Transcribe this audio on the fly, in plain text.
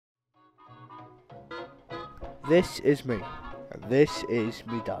This is me, and this is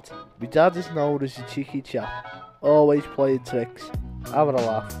me dad. My dad is known as a cheeky chap, always playing tricks, having a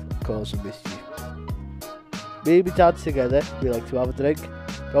laugh, causing mischief. Me and my dad together, we like to have a drink,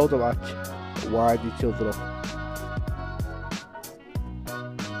 go to match, and wind each other up.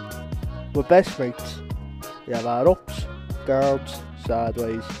 We're best mates. We have our ups, downs,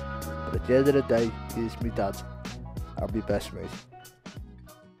 sideways, but at the end of the day, he's my dad and my best mate.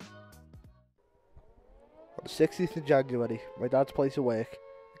 On the 16th of January, my dad's place of work,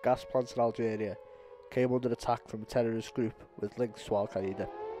 the gas plant in Algeria, came under attack from a terrorist group with links to Al-Qaeda.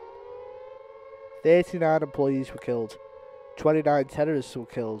 39 employees were killed, 29 terrorists were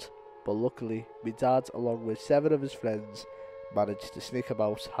killed, but luckily, my dad, along with 7 of his friends, managed to sneak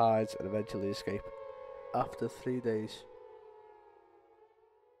about, hide, and eventually escape. After 3 days,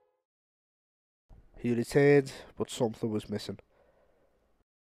 he returned, but something was missing.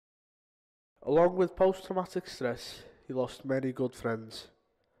 Along with post-traumatic stress, he lost many good friends,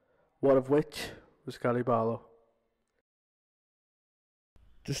 one of which was Gary Barlow.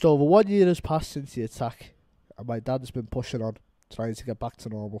 Just over 1 year has passed since the attack, and my dad has been pushing on, trying to get back to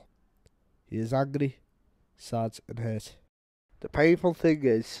normal. He is angry, sad and hurt. The painful thing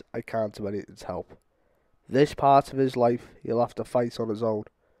is, I can't do anything to help. This part of his life, he'll have to fight on his own.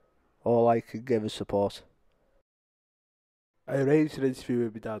 All I can give is support. I arranged an interview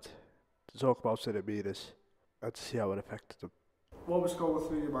with my dad to talk about Amenas and to see how it affected him. What was going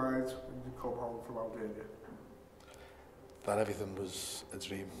through your mind when you come home from Algeria? That everything was a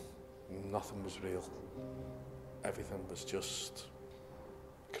dream. Nothing was real. Everything was just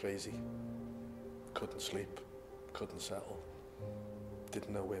crazy. Couldn't sleep, couldn't settle.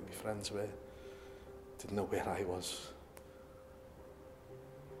 Didn't know where my friends were. Didn't know where I was.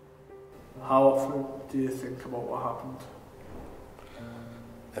 How often do you think about what happened?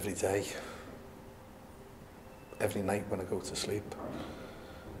 Every day. Every night when I go to sleep.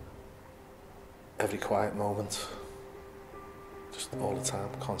 Every quiet moment. Just all the time,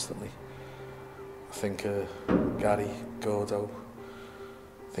 constantly. I think of Gary, Gordo.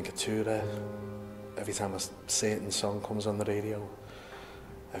 I think of Tura. Every time a certain song comes on the radio.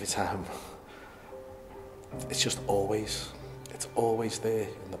 Every time. It's just always. It's always there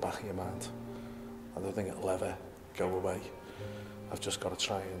in the back of your mind. I don't think it'll ever go away. I've just got to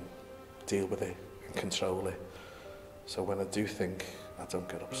try and deal with it and control it. So when I do think, I don't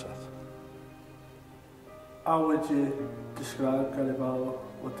get upset. How would you describe Gary Barlow?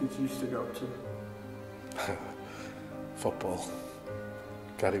 What did you used to go to? Football.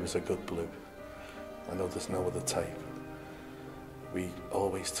 Gary was a good blue. I know there's no other type. We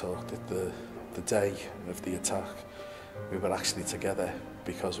always talked at the day of the attack. We were actually together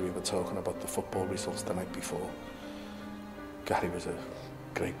because we were talking about the football results the night before. Gary was a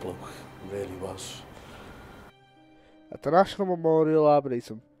great bloke, really was. At the National Memorial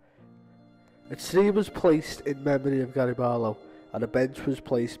Arboretum, a tree was placed in memory of Gary Barlow, and a bench was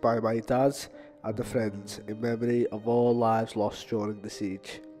placed by my dad and the friends in memory of all lives lost during the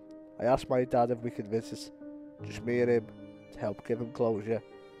siege. I asked my dad if we could visit, just me and him, to help give him closure,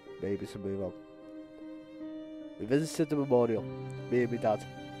 maybe to move on. We visited the memorial, me and my dad.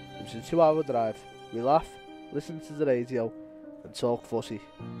 It was a 2-hour drive. We laughed, listened to the radio and talked footy.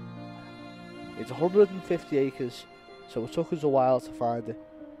 It's 150 acres, so it took us a while to find it.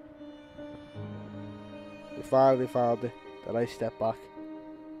 We finally found it, then I stepped back.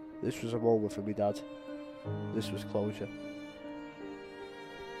 This was a moment for me dad. This was closure.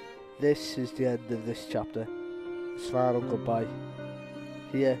 This is the end of this chapter. It's final goodbye.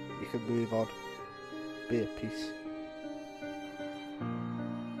 Here you can move on. Be at peace.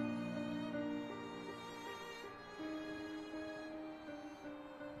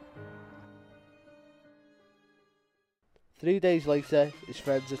 Three days later, his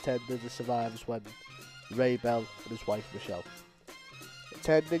friends attended the survivors' wedding. Ray Bell and his wife Michelle.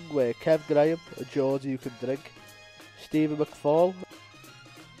 Attending were Kev Graham and Geordie Who Can Drink, Stephen McFall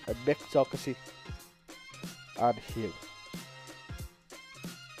and Mick Doherty and Hugh.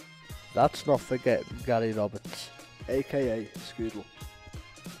 That's not forgetting Gary Roberts, aka Scoodle.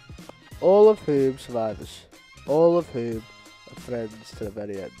 All of whom survivors, all of whom are friends to the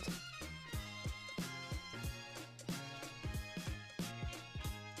very end.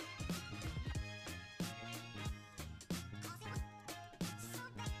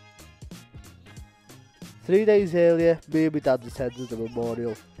 Three days earlier, me and my dad attended the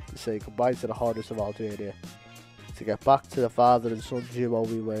memorial to say goodbye to the horrors of Algeria, to get back to the father and son duo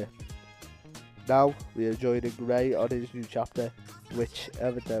we were. Now we are joining Ray on his new chapter, which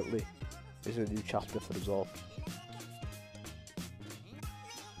evidently is a new chapter for us all.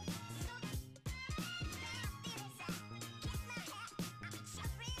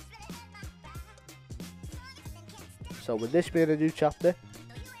 So with this being a new chapter,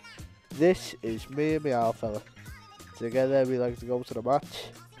 this is me and my old fella. Together we like to go to the match,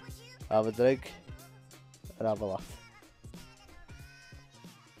 have a drink, and have a laugh.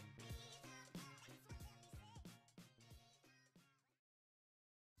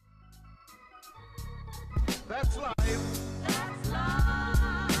 That's life. That's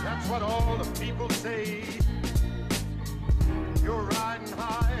life. That's what all the people say. You're right.